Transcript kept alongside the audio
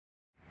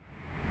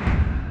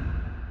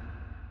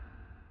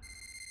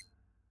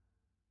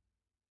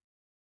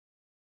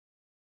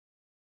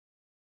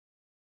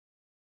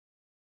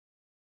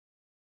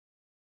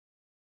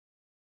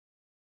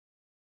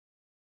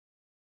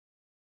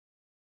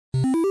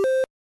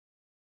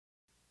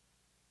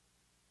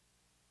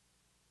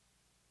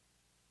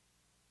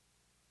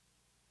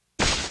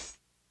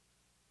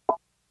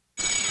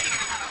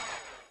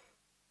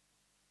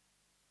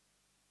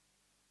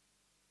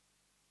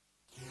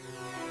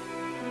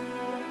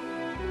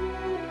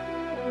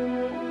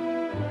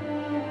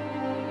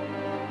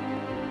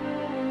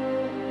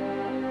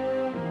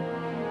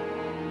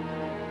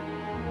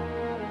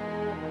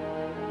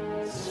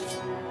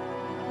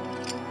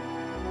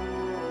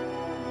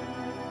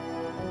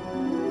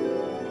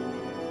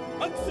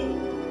マックス、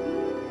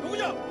どこ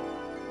じゃ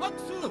マック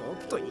ス。お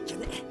っといけ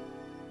ねえ。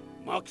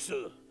マックス、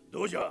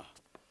どうじゃ。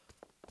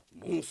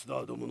モンスタ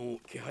ーどもの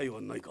気配は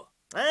ないか。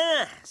ああ、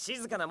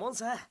静かなもん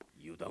さ。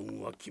油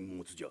断は禁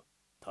物じゃ。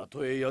た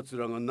とえ奴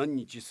らが何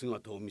日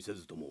姿を見せ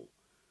ずとも、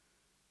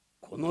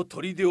この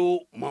砦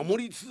を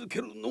守り続け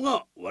るの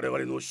が我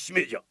々の使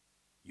命じゃ。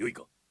よい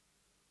か。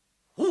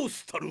フォー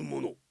スたる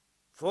もの。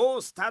フォ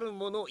ースたる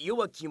者、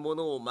弱き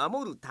者を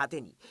守る盾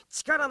に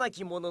力な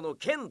き者の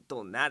剣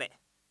となれ。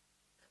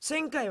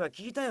1000回は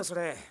聞いたよそ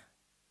れ。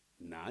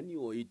何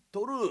を言っ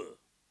とる。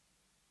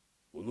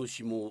お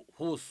主も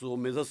フォースを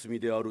目指す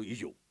身である以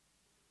上、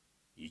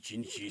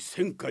1日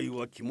1000回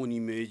は肝に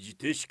銘じ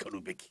てしか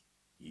るべき。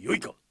よい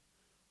か。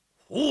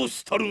フォー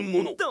スたる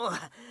者。と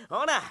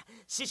ほら、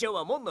師匠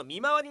は門の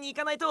見回りに行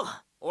かないと。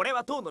俺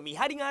は塔の見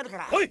張りがあるか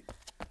ら。はい、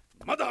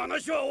まだ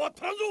話は終わっ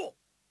たらんぞ。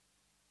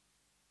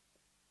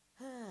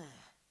はあ、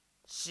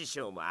師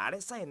匠もあれ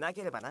さえな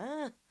ければ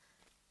な。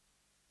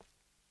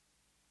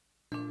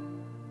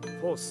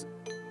フォース、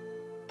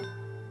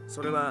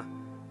それは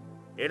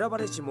選ば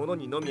れし者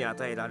にのみ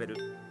与えられる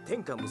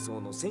天下無双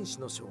の戦士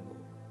の称号。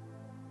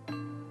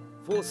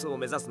フォースを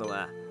目指すの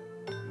は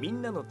み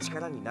んなの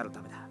力になる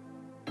ためだ。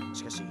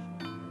しかし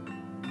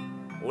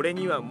俺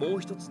にはもう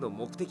一つの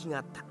目的が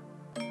あった。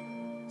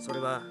そ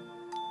れは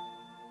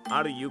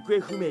ある行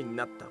方不明に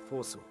なったフォ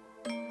ースを、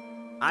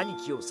兄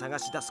貴を探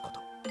し出すこと。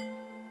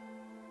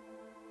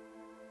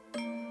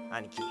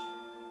兄貴、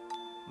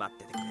待っ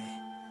ててくれ。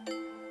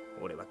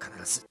俺は必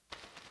ず。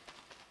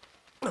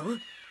モ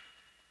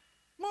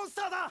ンス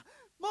ターだ。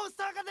モンス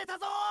ターが出た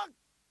ぞ。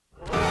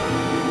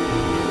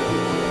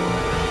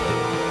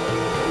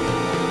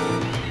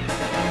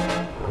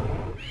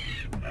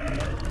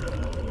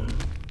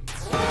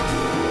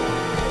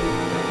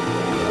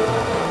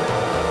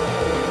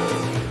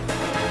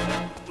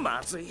ま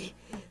ずい、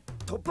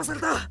突破され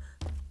た。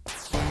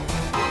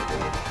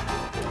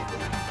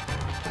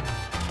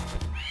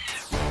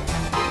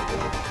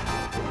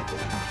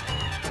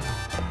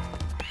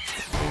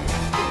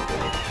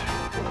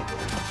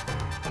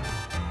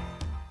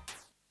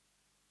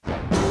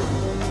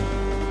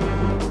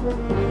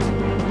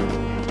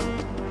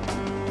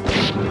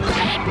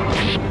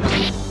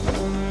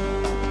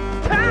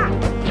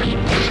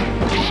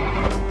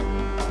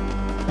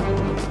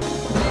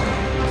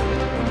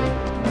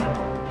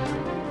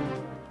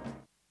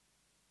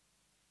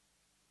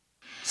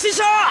師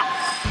匠！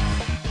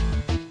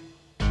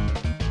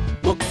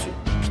マックス、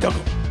来たか。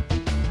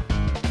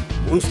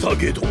モンスター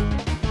ゲート。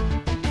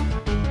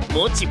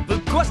もちぶっ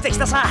壊してき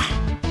たさ。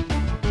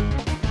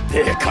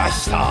でか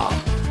した。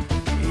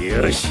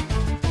よし、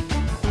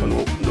こ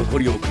の残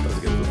りを片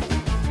付けるぞ。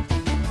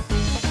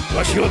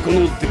わしがこ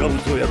のデカブ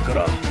ツをやるか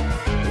ら、お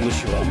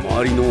主は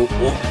周りの多く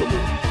とも。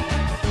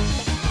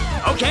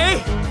オッケ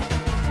ー。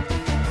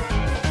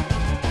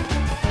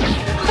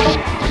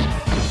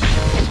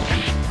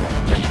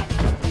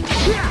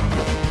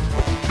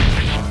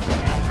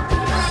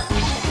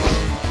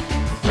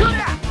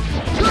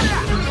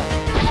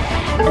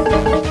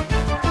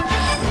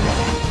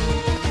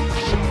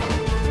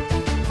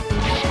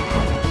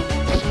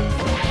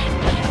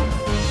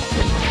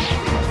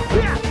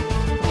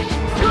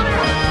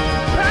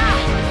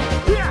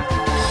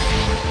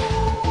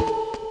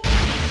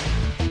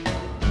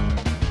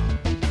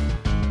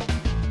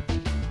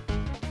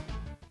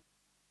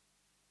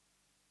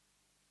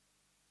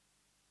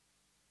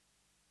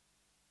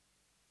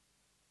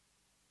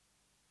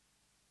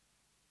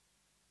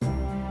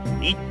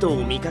1頭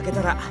を見かけ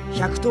たら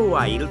100頭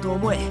はいると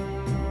思え。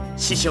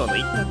師匠の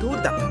言った通り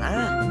だった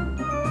な。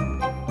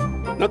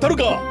ナタル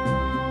カ、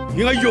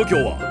被害状況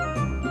は？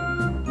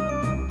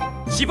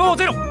死亡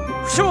0、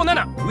負傷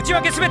7、内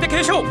訳すべて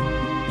軽傷。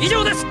以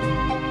上です。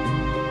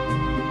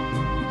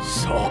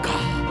そうか、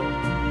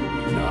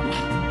みんな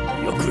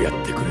よくやっ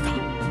てくれた。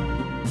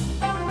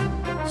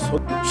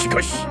し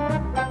かし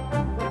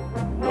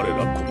我ら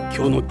国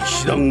境の騎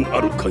士団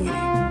ある限り、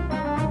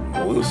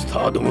モンス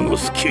ターどもの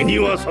隙に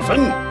は刺さ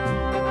ん。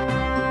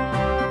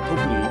特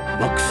にマ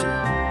ックス、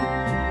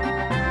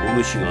お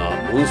主が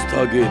モンスタ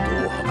ーゲー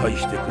トを破壊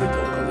してくれた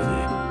おかげで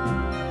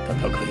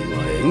戦いは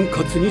円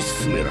滑に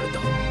進められた。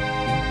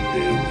礼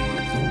を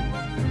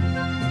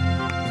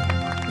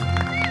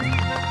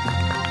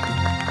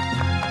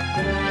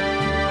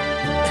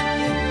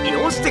言う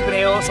ぞ。よしてくれ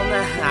よ。そん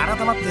な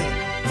改まって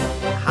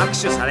拍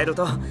手される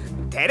と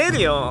照れ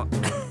るよ。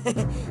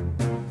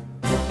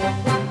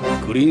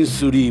グリン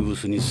スリーブ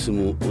スに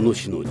住むお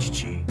主の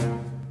父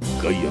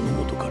ガイアの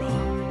もとから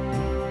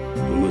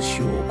お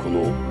主をこ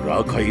の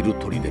ラーカイル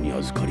砦に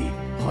預かり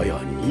早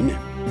2年。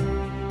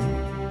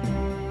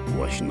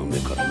わしの目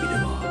から見れ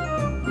ば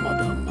ま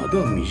だま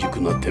だ未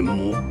熟な点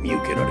も見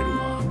受けられる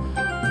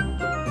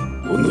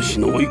が、お主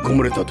の追い込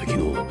まれた時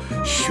の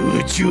集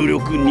中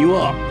力に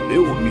は目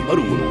を見張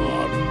るもの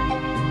がある。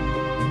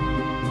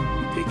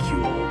敵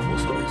を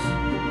恐れず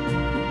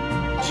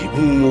自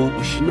分を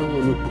失わ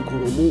ぬ心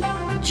も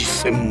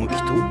実践向き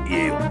と言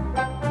えよ。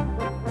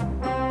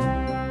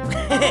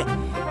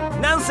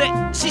なんせ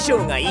師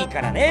匠がいい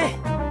からね。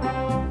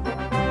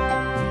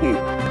世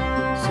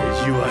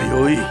辞は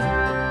良い。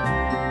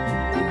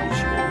お主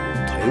の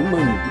絶え間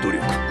ん努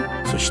力、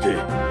そして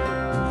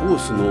ホー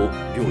スの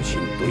両親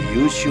と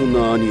優秀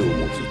な兄を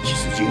持つ血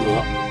筋が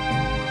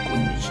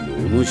今日の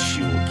お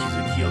主を築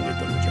き上げた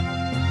のじゃ。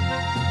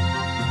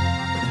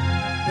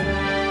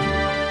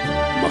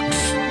マック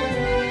ス、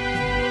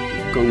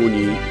3日後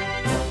に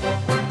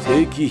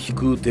定期飛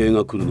空艇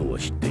が来るのは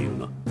知っている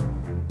な。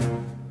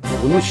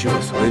お主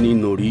はそれに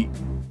乗り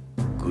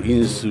グリ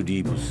ーンス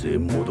リーブスへ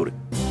戻れ。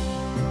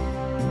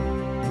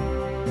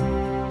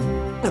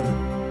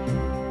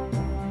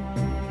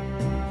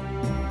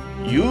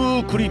ユ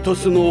ークリト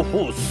スのフ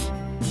ォース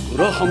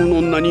グラハム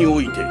の名にお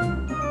いて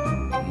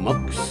マ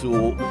ックスをフ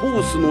ォ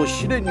ースの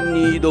試練に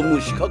挑む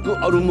資格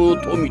あるも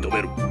のと認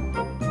める。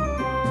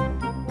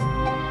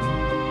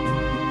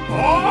おお、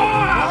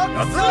や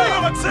った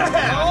よマックス、よかっ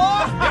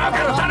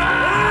たな。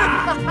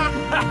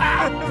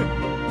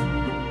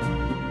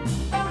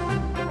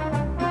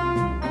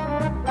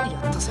や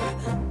ったぜ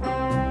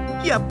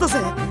やったぜ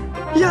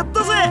やっ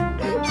たぜ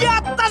や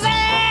ったぜ。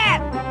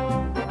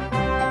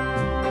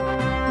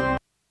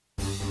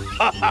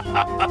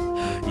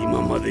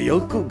今まで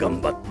よく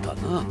頑張った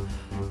な。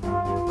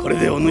これ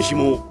でお主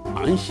も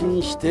安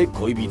心して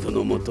恋人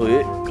のもと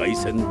へ凱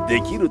旋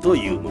できると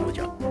いうもの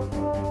じゃ。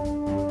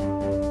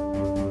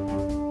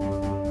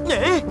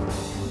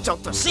ちょっ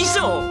と師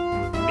匠、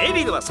メ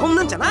リルはそん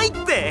なんじゃないっ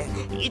て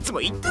いつも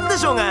言ってんで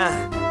しょうが。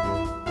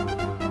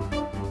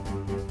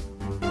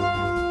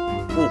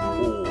ほほ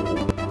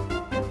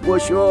う、わ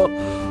しは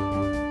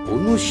お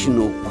主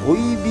の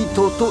恋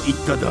人と言っ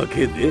ただ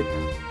けで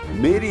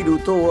メリル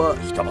とは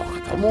一言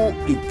も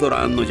言っと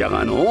らんのじゃ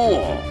がのう。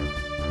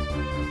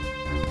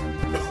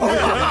お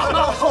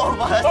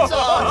前正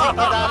直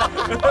だな。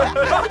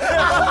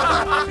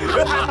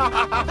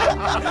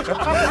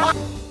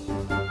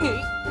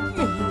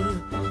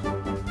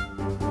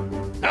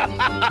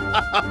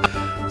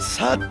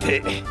さ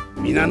て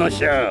皆の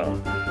衆、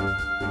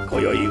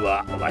今宵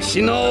はわ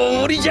しの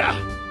おごりじゃ。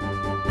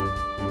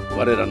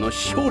我らの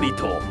勝利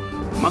と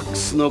マック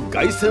スの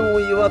凱旋を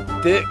祝っ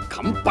て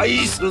乾杯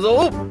する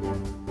ぞ。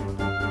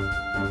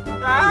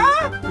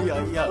いや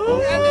いや、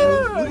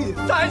無理で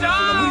す。大丈夫、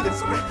無理で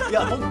す。い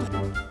や、本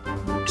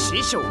当。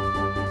師匠、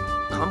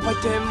乾杯っ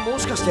ても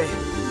しかして。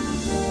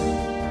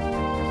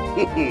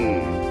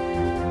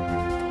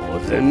当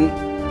然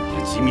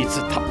蜂蜜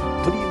たっ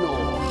ぷりの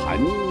ハ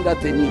ニーラ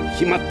テに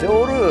決まって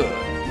おる。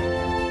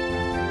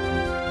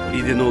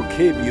砦の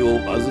警備を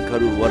預か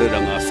る我ら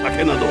が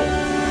酒など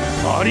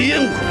ありえ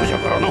んことじゃ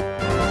からな。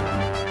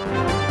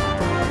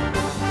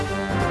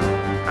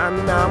あ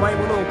んな甘い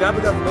ものをガ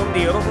ブガブ飲んで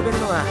喜べる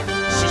のは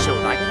師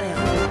匠だけだよ。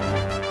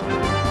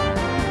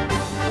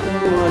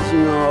この味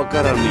がわ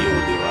からぬようで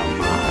は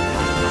ま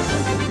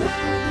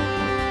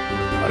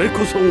だ。あれ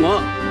こそが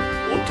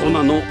大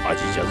人の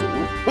味じゃぞ。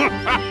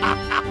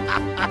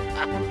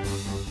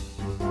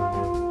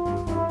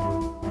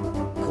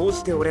こう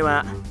して俺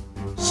は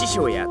師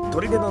匠や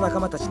砦の仲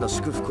間たちの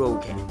祝福を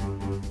受け、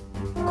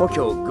故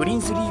郷グリー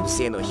ンスリーブ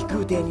スへの飛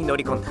空艇に乗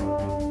り込んだ。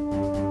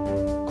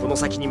この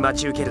先に待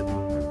ち受ける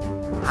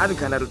遥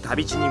かなる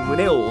旅路に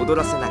胸を躍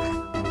らせなが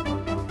ら、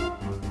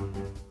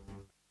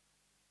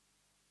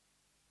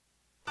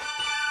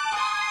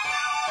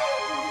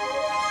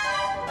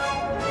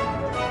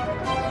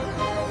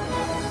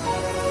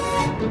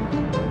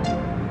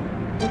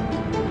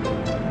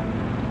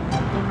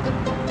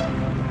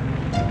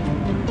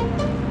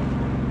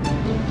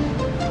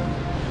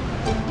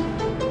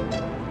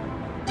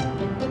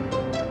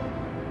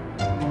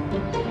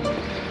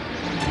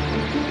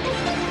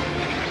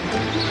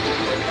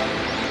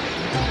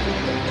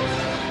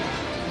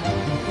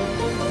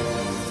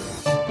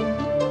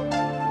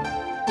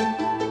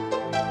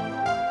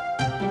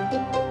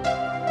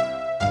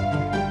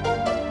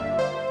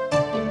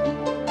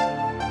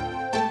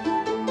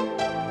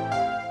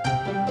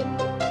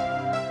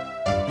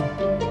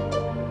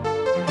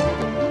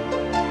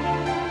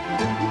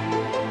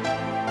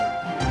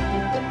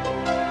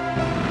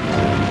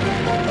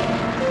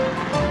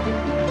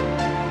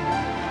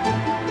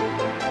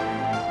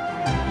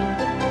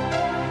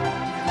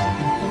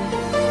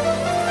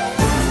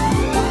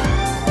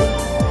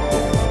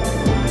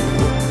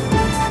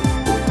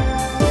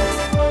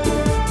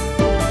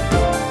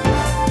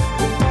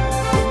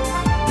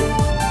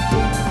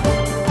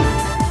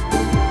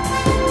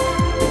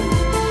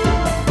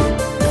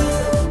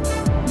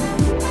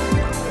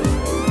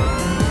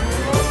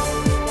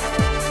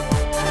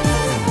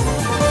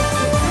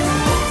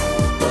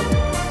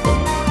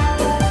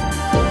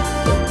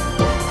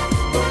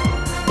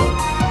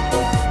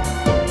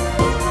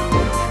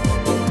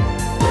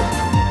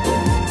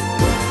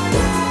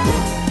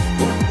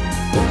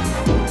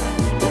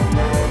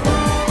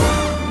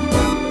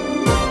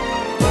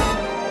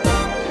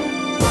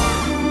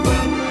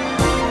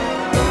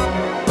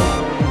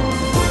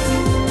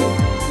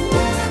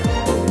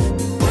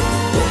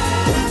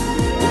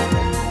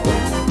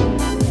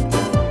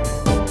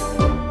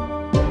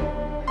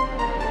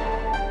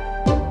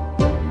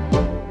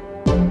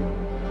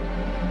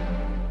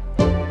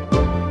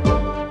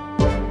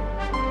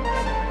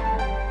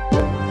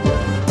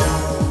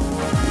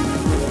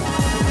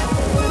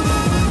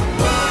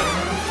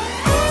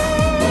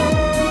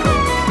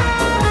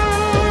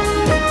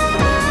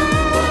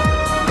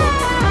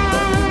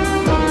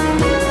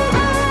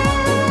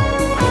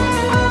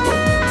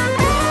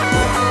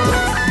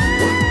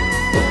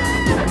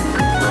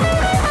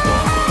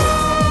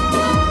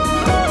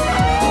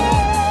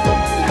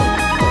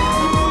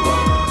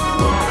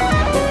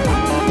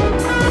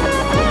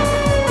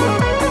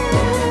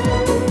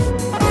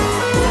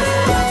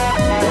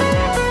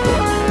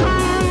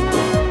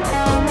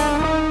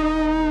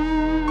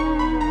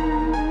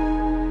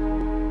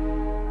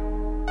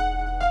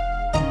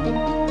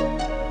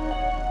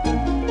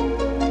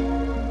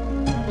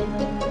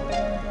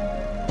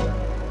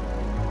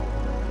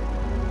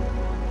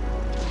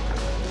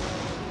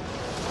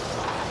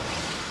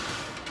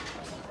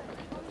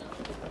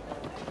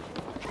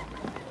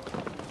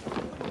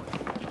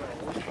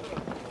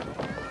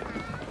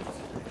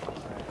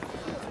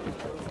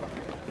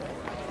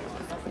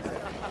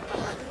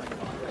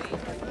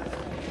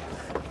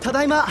た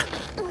だいま。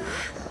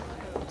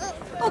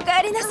おか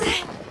えりなさい。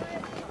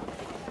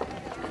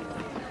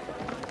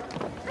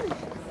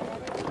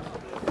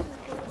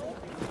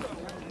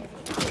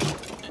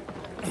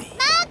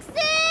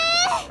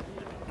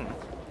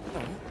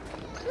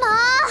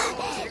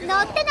乗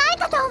ってない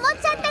かと思っ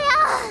ちゃったよ。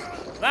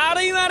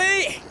悪い悪い、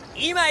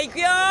今行く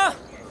よ。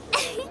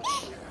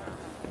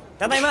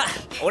ただいま。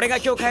俺が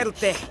今日帰るっ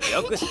て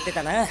よく知って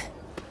たな。おか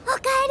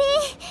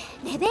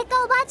えり。レベッ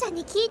カおばあちゃん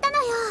に聞いたの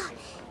よ。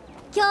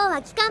今日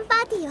は期間パ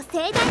ーティーを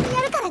盛大に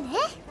やるからね。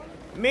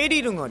メリ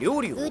ルが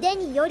料理を。腕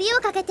によりを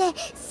かけてすっ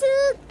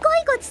ご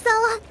いごちそ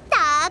うを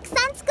たくさ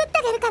ん作って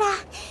あげるから。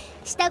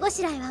下ご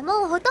しらえは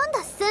もうほとんど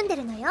済んで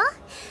るのよ。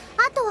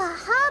あとは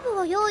ハー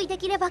ブを用意で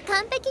きれば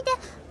完璧で。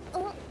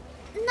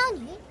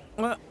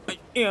何？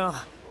いや、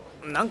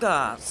なん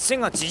か背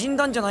が縮ん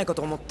だんじゃないか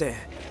と思って。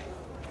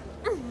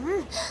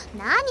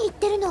何言っ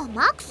てるの。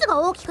マックスが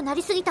大きくな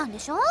りすぎたんで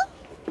しょ。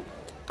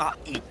あ、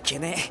いっけ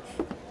ね。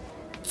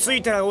着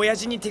いたら親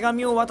父に手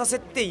紙を渡せっ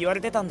て言わ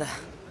れてたんだ。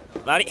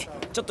悪い、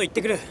ちょっと行っ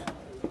てくる。